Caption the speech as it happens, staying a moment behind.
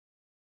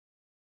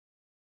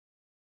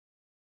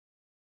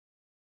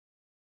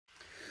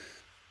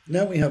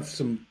Now we have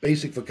some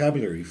basic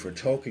vocabulary for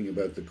talking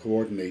about the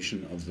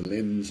coordination of the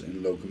limbs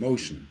in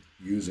locomotion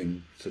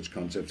using such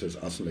concepts as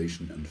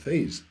oscillation and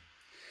phase.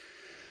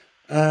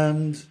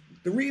 And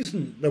the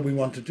reason that we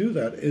want to do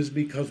that is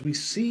because we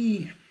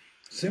see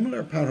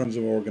similar patterns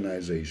of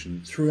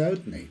organization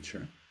throughout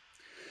nature.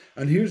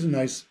 And here's a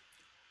nice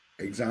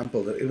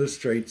example that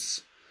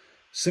illustrates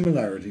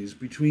similarities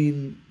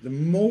between the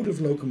mode of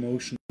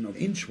locomotion of an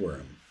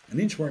inchworm. An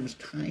inchworm is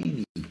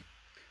tiny,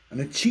 and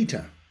a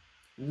cheetah,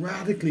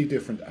 radically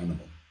different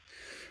animal.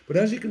 But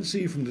as you can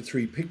see from the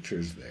three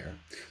pictures there,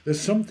 there's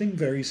something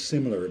very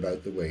similar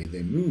about the way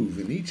they move.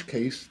 In each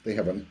case, they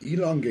have an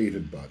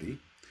elongated body,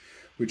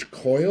 which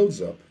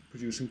coils up,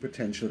 producing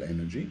potential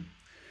energy,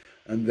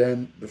 and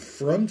then the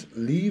front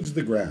leaves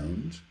the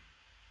ground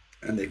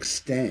and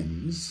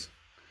extends,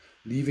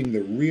 leaving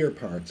the rear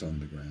parts on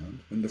the ground.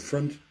 When the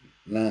front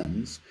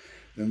lands,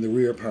 then the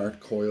rear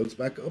part coils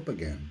back up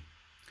again.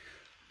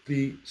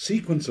 The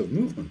sequence of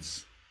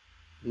movements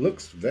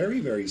looks very,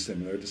 very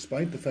similar,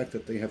 despite the fact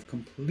that they have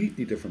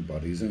completely different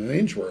bodies, and an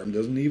inchworm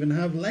doesn't even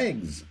have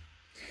legs.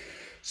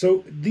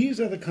 So these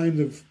are the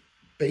kind of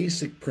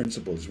basic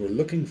principles we're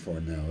looking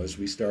for now as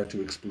we start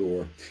to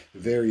explore the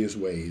various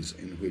ways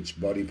in which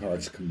body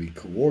parts can be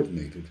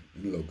coordinated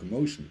in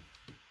locomotion.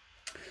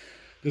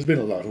 There's been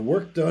a lot of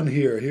work done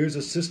here. Here's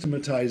a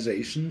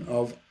systematization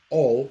of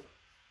all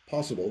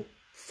possible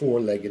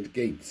four-legged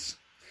gaits.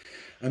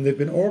 And they've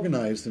been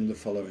organized in the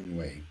following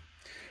way.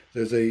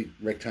 There's a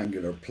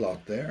rectangular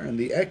plot there, and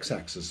the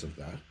x-axis of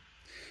that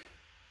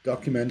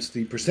documents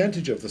the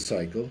percentage of the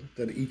cycle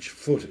that each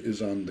foot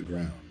is on the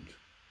ground.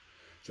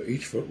 So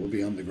each foot will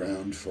be on the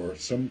ground for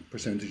some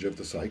percentage of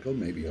the cycle,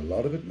 maybe a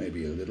lot of it,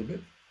 maybe a little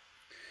bit.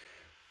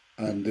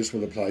 And this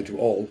will apply to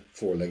all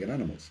four-legged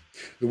animals.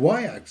 The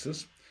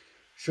y-axis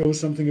shows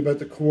something about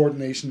the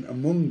coordination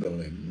among the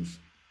limbs.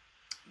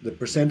 The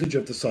percentage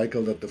of the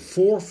cycle that the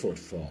forefoot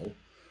fall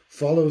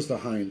follows the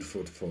hind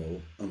foot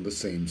fall on the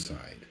same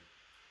side.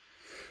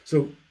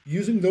 So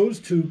using those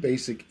two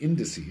basic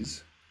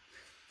indices,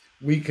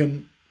 we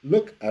can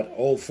look at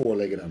all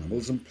four-legged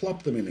animals and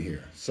plop them in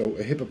here. So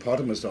a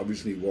hippopotamus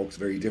obviously walks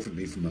very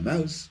differently from a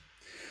mouse.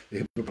 The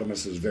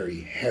hippopotamus is very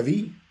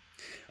heavy,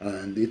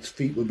 and its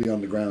feet will be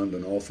on the ground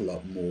an awful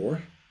lot more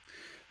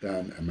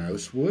than a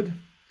mouse would.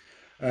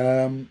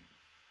 And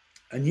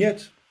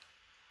yet,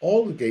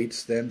 all the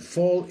gaits then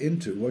fall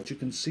into what you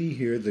can see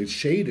here, the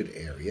shaded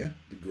area,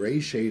 the grey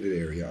shaded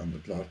area on the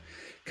plot,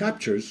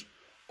 captures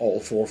all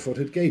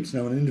four-footed gaits.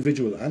 Now, an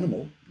individual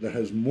animal that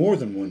has more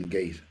than one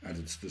gait at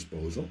its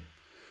disposal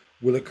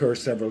will occur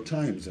several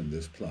times in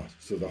this plot.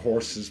 So the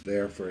horse is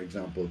there, for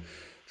example,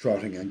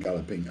 trotting and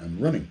galloping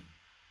and running.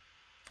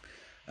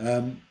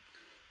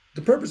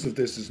 The purpose of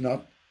this is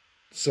not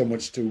so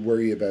much to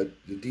worry about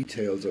the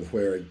details of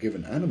where a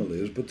given animal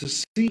is, but to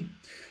see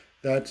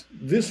that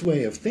this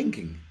way of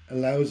thinking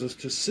allows us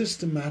to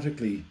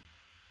systematically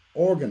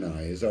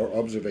organize our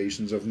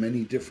observations of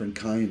many different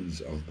kinds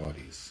of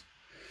bodies.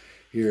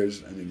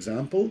 Here's an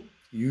example,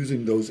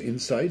 using those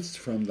insights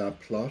from that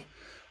plot,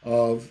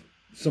 of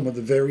some of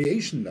the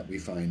variation that we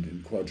find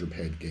in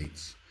quadruped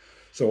gaits.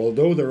 So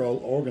although they're all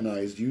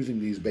organized using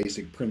these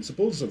basic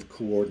principles of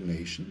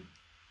coordination,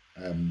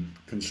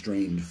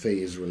 constrained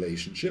phase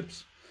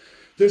relationships,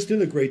 there's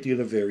still a great deal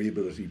of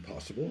variability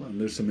possible, and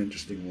there's some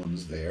interesting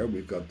ones there.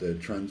 We've got the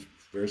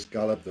transverse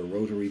gallop, the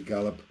rotary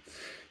gallop.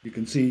 You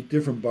can see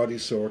different body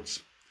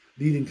sorts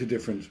leading to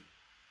different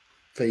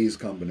phase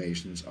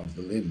combinations of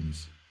the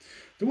limbs.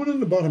 The one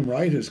on the bottom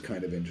right is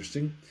kind of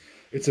interesting.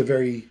 It's a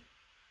very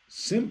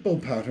simple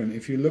pattern.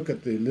 If you look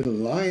at the little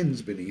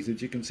lines beneath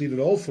it, you can see that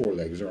all four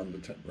legs are on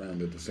the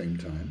ground at the same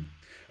time,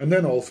 and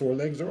then all four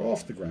legs are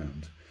off the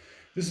ground.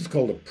 This is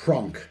called a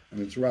pronk, and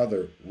it's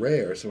rather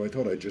rare, so I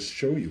thought I'd just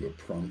show you a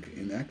pronk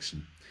in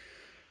action.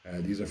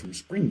 These are from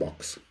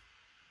Springboks.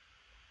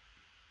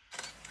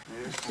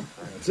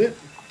 That's it.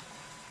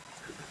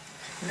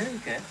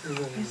 Leuk, hè?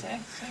 Het is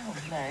echt zo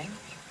blij.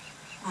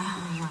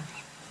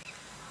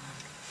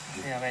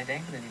 Ja, wij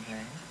denken er niet mee.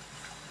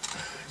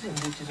 Het is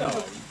een beetje zo.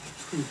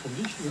 Goede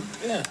conditie,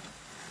 hoor. Ja.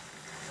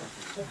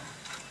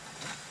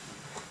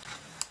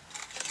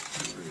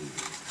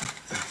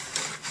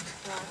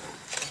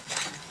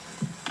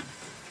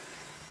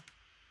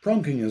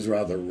 Pronking is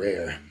rather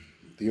rare.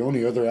 The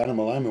only other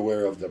animal I'm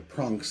aware of that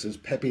pronks is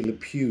Pepe Le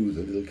Pew,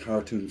 the little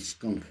cartoon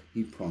skunk.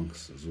 He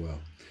pronks as well.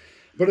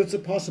 But it's a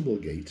possible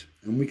gait,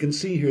 and we can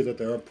see here that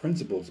there are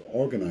principles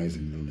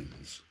organizing the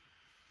limbs.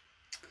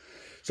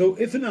 So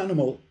if an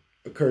animal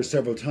occurs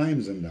several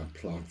times in that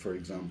plot, for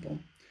example,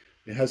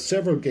 it has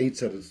several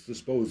gaits at its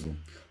disposal.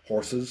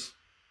 Horses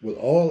will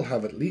all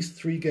have at least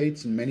 3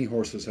 gaits, and many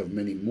horses have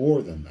many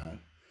more than that.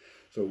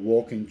 So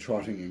walking,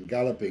 trotting, and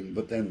galloping,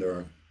 but then there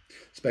are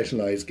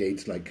specialized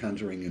gaits like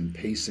cantering and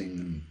pacing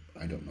and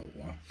I don't know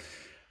what.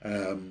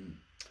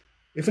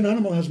 If an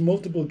animal has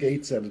multiple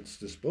gaits at its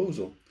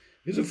disposal,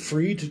 is it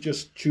free to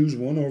just choose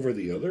one over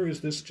the other? Is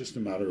this just a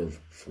matter of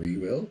free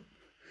will?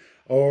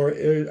 Or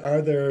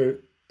are there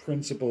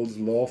principles,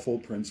 lawful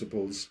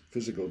principles,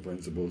 physical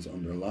principles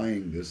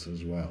underlying this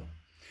as well?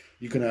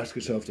 you can ask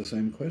yourself the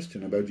same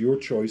question about your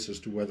choice as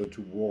to whether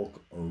to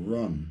walk or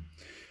run.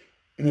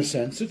 In a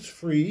sense, it's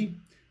free.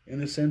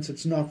 In a sense,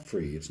 it's not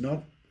free. It's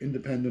not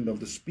independent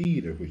of the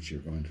speed at which you're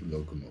going to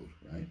locomote,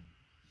 right?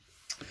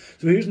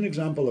 So here's an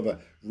example of a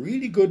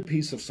really good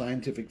piece of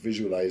scientific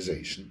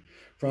visualization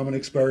from an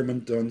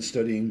experiment done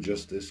studying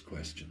just this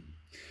question.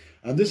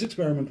 And this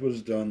experiment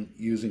was done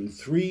using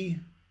 3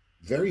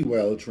 very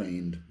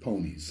well-trained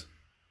ponies.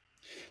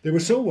 They were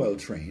so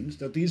well-trained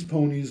that these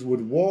ponies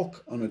would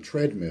walk on a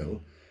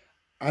treadmill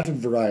at a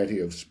variety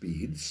of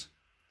speeds,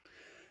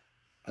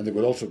 and they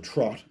would also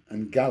trot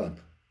and gallop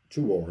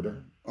to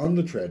order on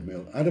the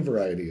treadmill at a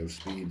variety of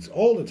speeds,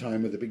 all the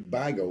time with a big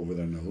bag over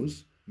their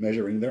nose,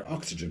 measuring their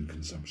oxygen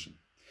consumption.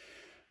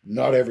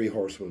 Not every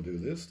horse will do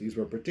this. These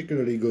were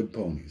particularly good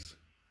ponies.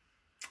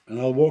 And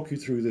I'll walk you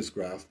through this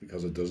graph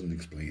because it doesn't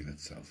explain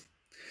itself.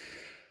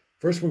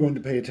 First, we're going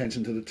to pay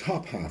attention to the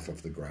top half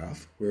of the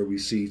graph, where we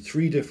see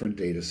 3 different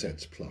data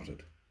sets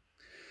plotted.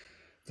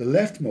 The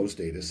leftmost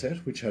data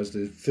set, which has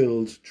the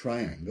filled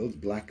triangles,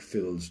 black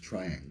filled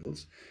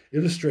triangles,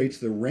 illustrates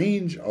the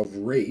range of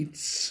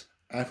rates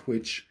at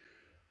which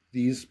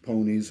these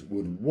ponies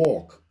would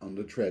walk on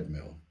the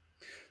treadmill.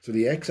 So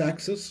the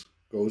x-axis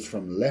goes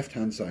from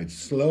left-hand side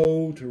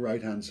slow to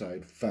right-hand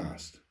side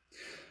fast.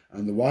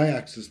 And the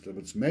y-axis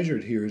that's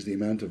measured here is the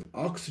amount of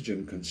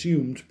oxygen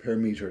consumed per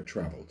meter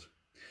traveled.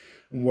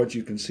 And what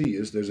you can see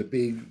is there's a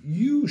big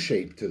U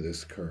shape to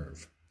this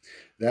curve.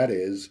 That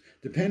is,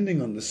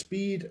 depending on the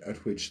speed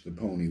at which the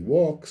pony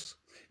walks,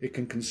 it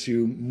can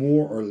consume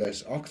more or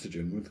less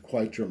oxygen with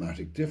quite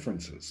dramatic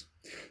differences.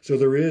 So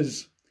there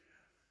is,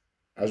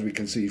 as we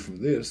can see from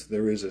this,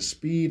 there is a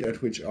speed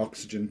at which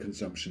oxygen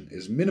consumption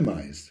is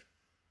minimized.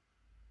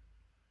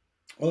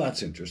 Well,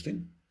 that's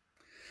interesting.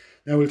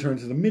 Now we'll turn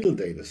to the middle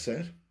data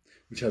set,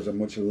 which has a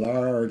much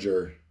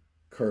larger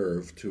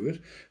curve to it.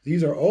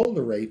 These are all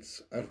the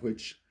rates at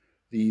which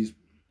these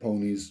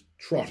ponies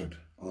trotted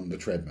on the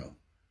treadmill.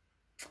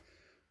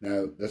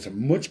 Now, that's a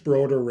much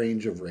broader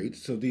range of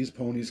rates, so these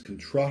ponies can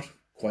trot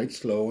quite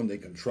slow and they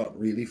can trot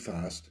really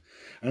fast.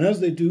 And as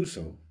they do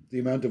so, the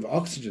amount of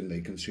oxygen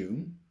they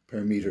consume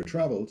per meter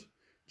traveled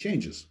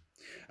changes.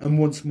 And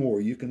once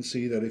more, you can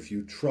see that if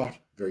you trot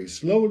very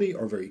slowly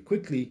or very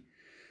quickly,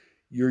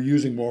 you're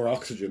using more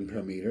oxygen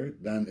per meter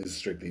than is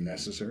strictly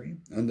necessary,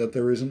 and that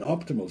there is an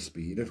optimal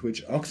speed at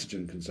which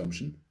oxygen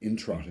consumption in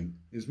trotting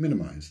is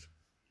minimized.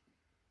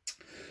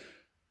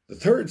 The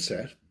third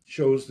set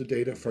shows the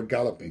data for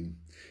galloping.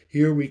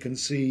 Here we can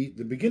see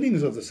the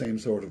beginnings of the same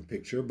sort of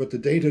picture, but the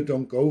data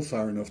don't go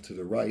far enough to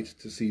the right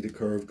to see the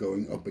curve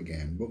going up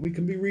again. But we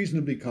can be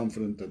reasonably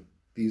confident that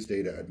these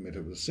data admit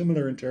of a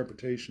similar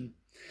interpretation.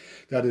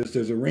 That is,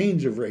 there's a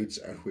range of rates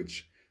at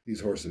which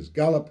these horses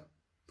gallop.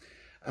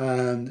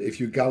 And if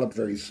you gallop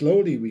very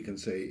slowly, we can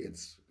say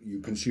you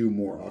consume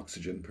more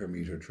oxygen per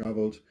meter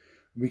traveled.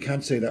 We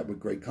can't say that with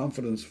great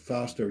confidence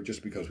faster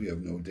just because we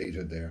have no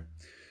data there.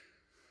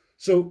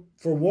 So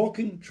for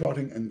walking,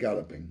 trotting and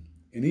galloping,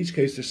 in each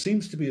case there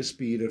seems to be a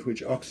speed at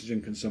which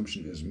oxygen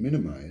consumption is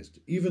minimized,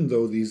 even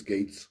though these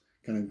gaits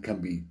can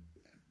be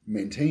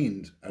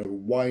maintained at a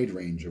wide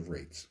range of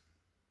rates.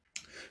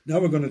 Now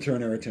we're going to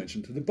turn our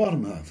attention to the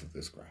bottom half of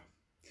this graph.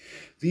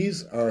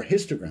 These are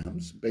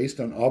histograms based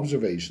on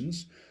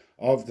observations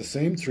of the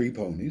same 3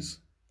 ponies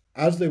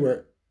as they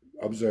were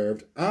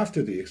observed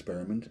after the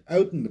experiment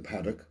out in the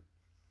paddock,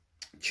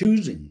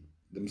 choosing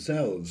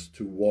themselves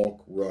to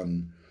walk,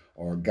 run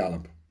or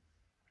gallop.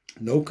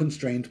 No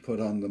constraint put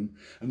on them.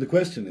 And the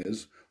question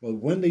is, well,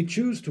 when they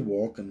choose to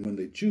walk and when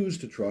they choose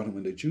to trot and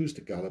when they choose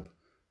to gallop,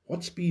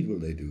 what speed will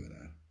they do it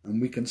at?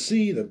 And we can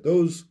see that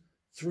those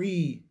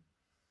 3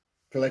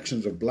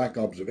 collections of black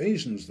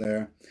observations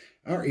there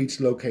are each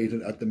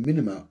located at the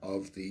minima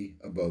of the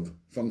above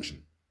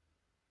function.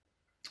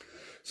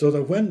 So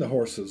that when the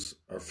horses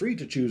are free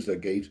to choose their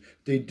gait,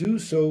 they do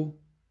so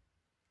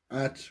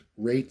at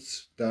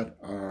rates that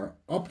are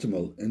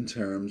optimal in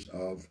terms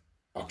of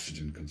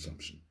oxygen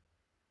consumption.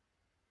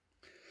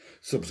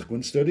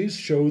 Subsequent studies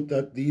showed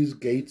that these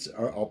gaits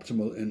are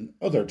optimal in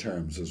other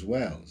terms as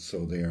well.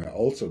 So they are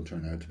also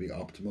turn out to be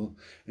optimal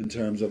in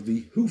terms of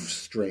the hoof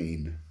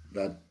strain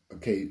that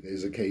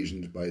is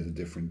occasioned by the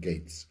different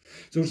gaits.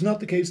 So it's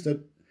not the case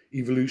that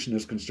evolution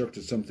has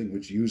constructed something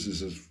which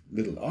uses as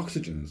little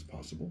oxygen as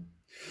possible.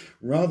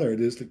 Rather,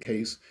 it is the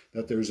case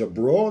that there's a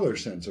broader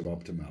sense of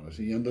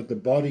optimality and that the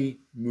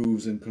body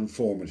moves in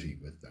conformity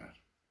with that.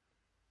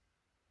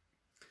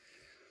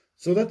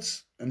 So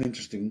that's an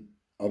interesting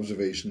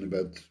observation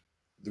about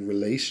the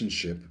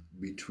relationship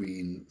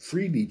between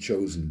freely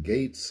chosen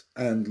gaits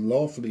and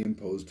lawfully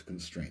imposed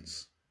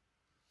constraints.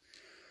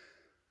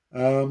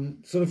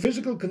 So the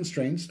physical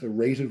constraints, the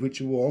rate at which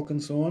you walk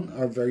and so on,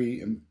 are very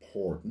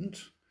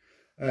important.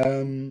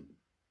 And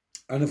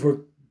if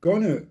we're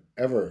going to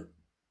ever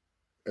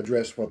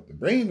address what the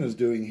brain is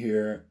doing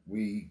here,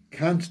 we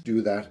can't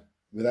do that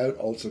without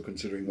also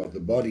considering what the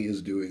body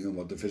is doing and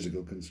what the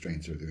physical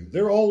constraints are doing.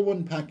 They're all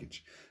one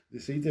package. You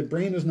see, the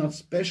brain is not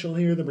special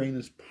here. The brain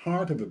is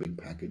part of a big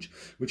package,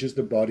 which is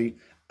the body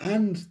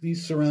and the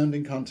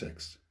surrounding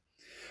context.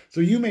 So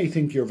you may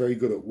think you're very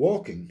good at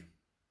walking,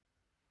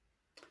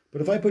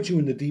 but if I put you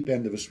in the deep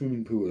end of a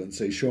swimming pool and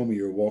say, show me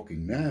your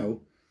walking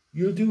now,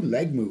 you'll do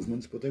leg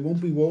movements, but they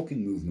won't be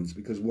walking movements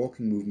because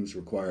walking movements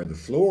require the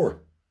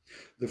floor.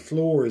 The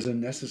floor is a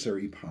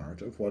necessary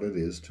part of what it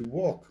is to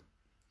walk.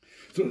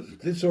 So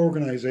this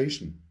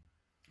organization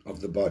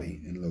of the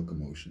body in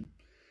locomotion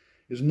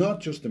is not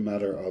just a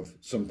matter of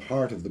some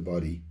part of the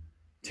body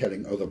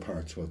telling other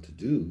parts what to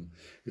do.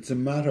 It's a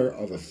matter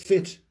of a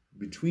fit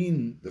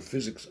between the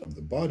physics of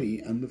the body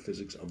and the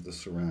physics of the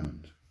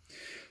surround.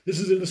 This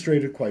is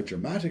illustrated quite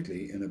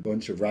dramatically in a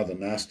bunch of rather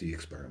nasty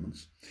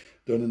experiments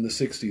done in the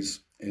 60s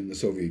in the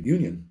Soviet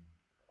Union,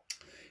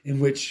 in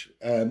which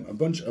a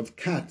bunch of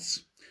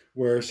cats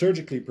were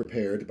surgically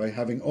prepared by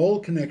having all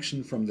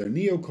connection from their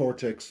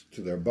neocortex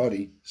to their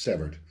body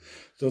severed.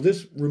 So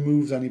this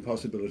removes any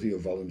possibility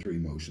of voluntary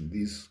motion.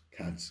 These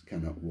cats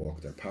cannot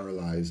walk, they're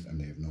paralyzed, and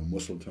they have no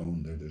muscle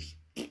tone. They're just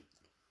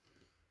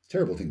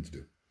terrible thing to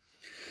do.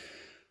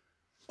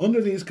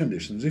 Under these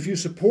conditions, if you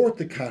support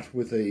the cat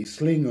with a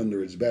sling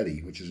under its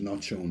belly, which is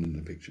not shown in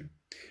the picture,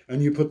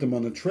 and you put them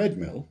on a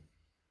treadmill,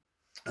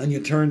 and you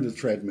turn the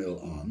treadmill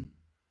on,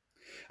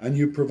 and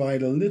you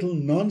provide a little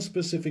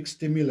non-specific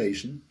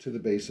stimulation to the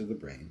base of the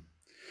brain,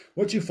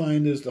 what you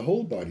find is the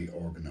whole body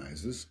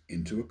organizes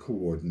into a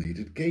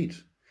coordinated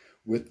gait,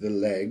 with the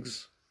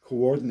legs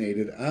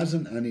coordinated as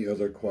in any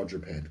other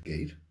quadruped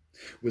gait,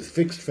 with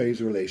fixed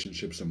phase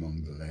relationships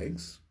among the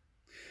legs.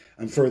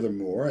 And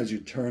furthermore, as you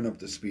turn up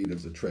the speed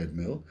of the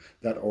treadmill,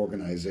 that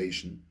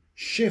organization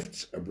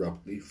shifts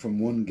abruptly from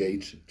one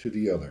gait to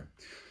the other.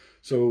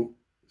 So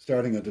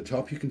starting at the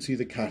top, you can see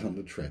the cat on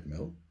the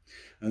treadmill.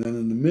 And then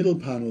in the middle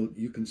panel,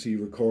 you can see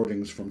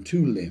recordings from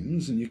two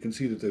limbs, and you can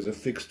see that there's a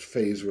fixed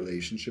phase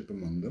relationship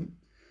among them,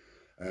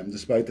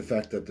 despite the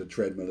fact that the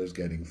treadmill is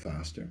getting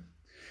faster.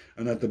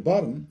 And at the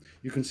bottom,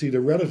 you can see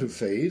the relative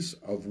phase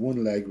of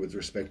one leg with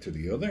respect to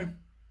the other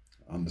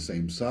on the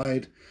same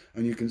side,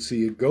 and you can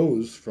see it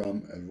goes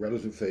from a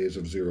relative phase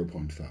of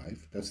 0.5,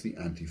 that's the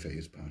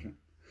anti-phase pattern,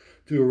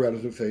 to a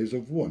relative phase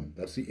of 1,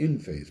 that's the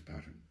in-phase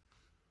pattern.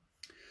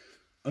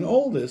 And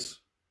all this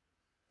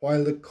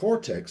while the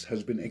cortex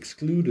has been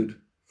excluded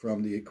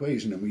from the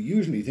equation, and we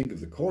usually think of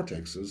the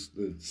cortex as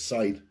the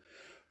site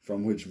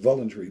from which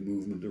voluntary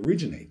movement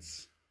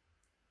originates.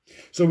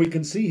 So we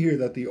can see here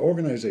that the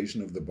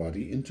organization of the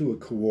body into a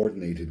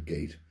coordinated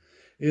gait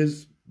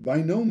is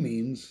by no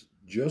means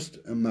just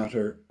a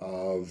matter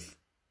of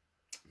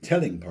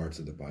telling parts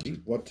of the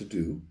body what to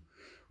do.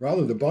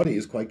 Rather, the body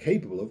is quite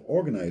capable of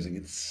organizing.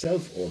 It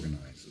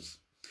self-organizes.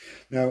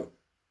 Now,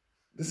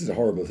 this is a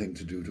horrible thing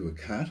to do to a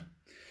cat.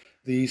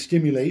 The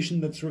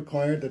stimulation that's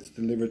required, that's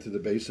delivered to the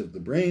base of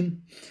the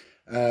brain,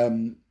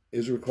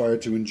 is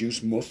required to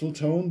induce muscle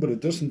tone, but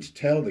it doesn't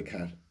tell the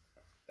cat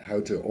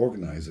how to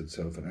organize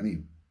itself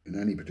in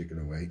any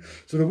particular way.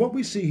 So that what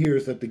we see here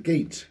is that the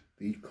gait,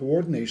 the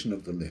coordination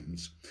of the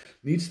limbs,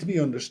 needs to be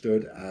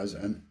understood as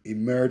an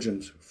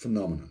emergent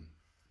phenomenon.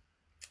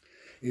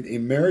 It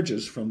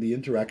emerges from the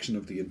interaction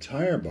of the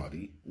entire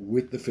body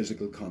with the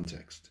physical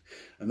context.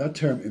 And that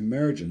term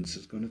emergence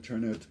is going to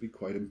turn out to be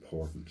quite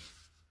important.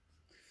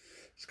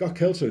 Scott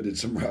Kelso did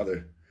some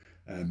rather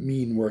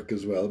mean work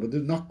as well, but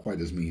not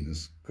quite as mean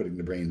as cutting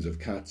the brains of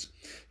cats.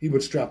 He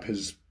would strap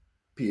his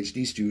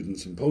PhD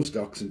students and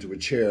postdocs into a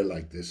chair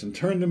like this and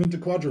turn them into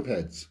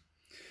quadrupeds.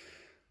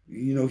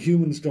 You know,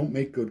 humans don't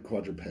make good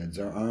quadrupeds.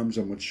 Our arms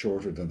are much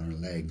shorter than our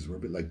legs. We're a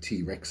bit like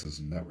T-Rexes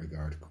in that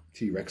regard.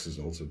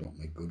 T-Rexes also don't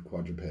make good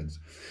quadrupeds.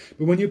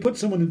 But when you put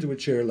someone into a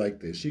chair like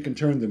this, you can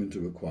turn them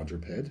into a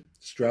quadruped,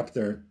 strap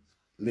their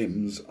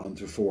limbs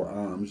onto 4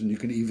 arms, and you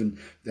can even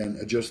then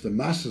adjust the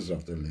masses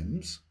of their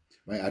limbs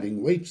by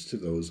adding weights to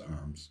those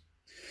arms.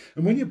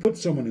 And when you put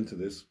someone into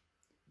this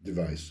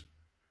device,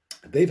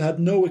 they've had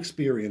no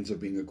experience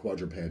of being a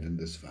quadruped in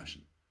this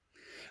fashion.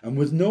 And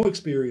with no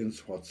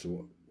experience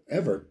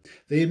whatsoever,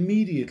 they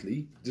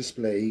immediately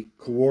display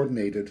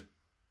coordinated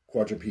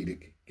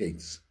quadrupedic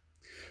gaits.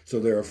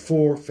 So there are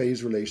 4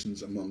 phase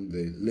relations among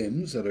the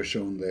limbs that are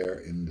shown there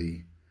in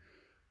the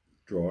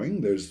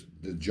drawing. There's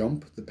the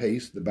jump, the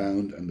pace, the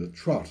bound, and the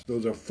trot.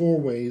 Those are 4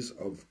 ways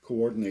of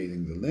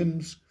coordinating the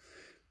limbs.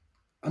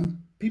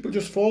 And people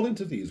just fall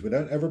into these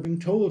without ever being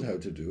told how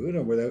to do it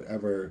or without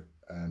ever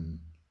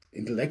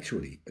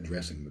intellectually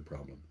addressing the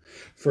problem.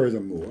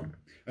 Furthermore,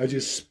 as you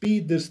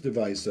speed this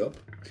device up,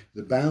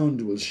 the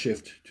bound will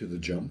shift to the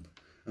jump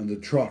and the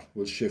trot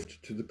will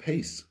shift to the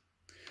pace.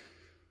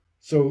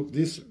 So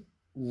this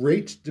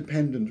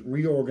rate-dependent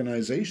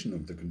reorganization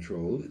of the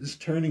control is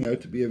turning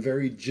out to be a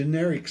very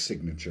generic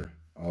signature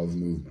of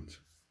movement.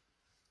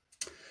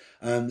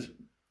 And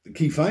the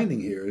key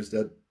finding here is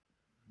that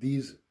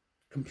these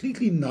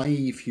completely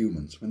naive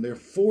humans, when they're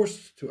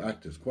forced to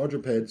act as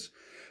quadrupeds,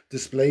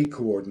 display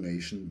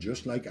coordination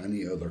just like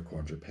any other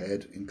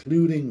quadruped,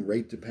 including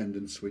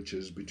rate-dependent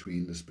switches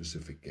between the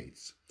specific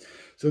gaits.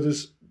 So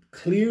there's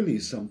clearly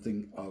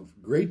something of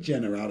great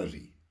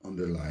generality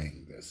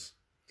underlying this.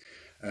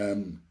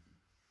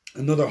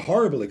 Another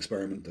horrible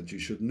experiment that you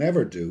should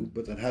never do,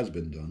 but that has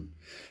been done,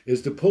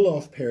 is to pull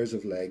off pairs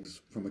of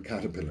legs from a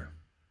caterpillar.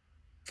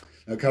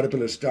 Now,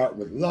 caterpillars start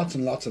with lots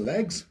and lots of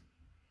legs,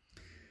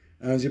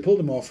 and as you pull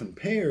them off in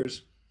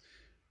pairs,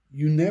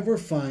 you never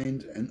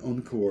find an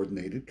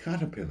uncoordinated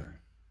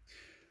caterpillar.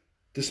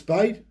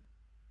 Despite,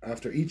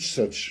 after each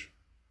such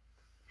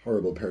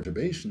horrible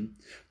perturbation,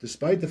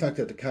 despite the fact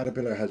that the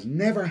caterpillar has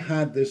never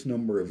had this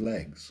number of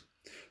legs,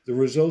 the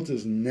result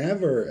is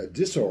never a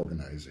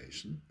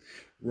disorganization.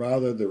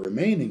 Rather, the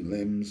remaining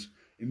limbs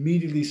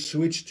immediately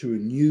switch to a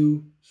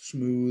new,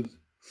 smooth,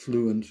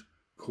 fluent,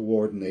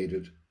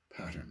 coordinated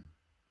pattern.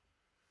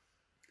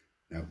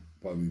 Now,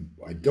 while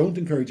I don't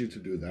encourage you to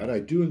do that, I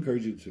do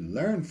encourage you to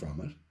learn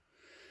from it.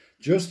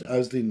 Just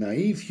as the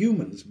naive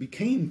humans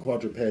became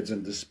quadrupeds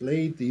and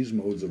displayed these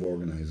modes of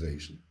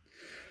organization,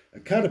 a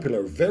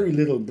caterpillar, very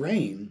little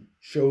brain,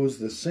 shows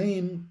the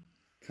same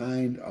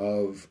kind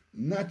of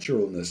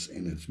naturalness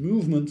in its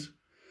movement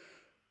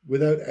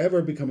without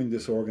ever becoming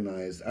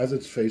disorganized as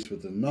it's faced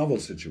with the novel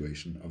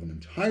situation of an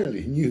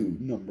entirely new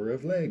number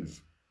of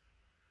legs.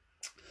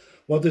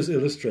 What this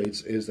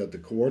illustrates is that the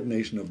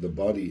coordination of the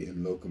body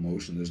in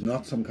locomotion is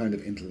not some kind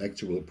of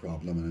intellectual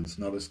problem, and it's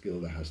not a skill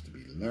that has to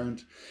be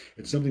learnt.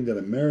 It's something that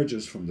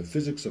emerges from the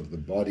physics of the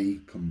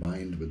body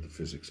combined with the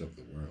physics of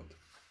the world.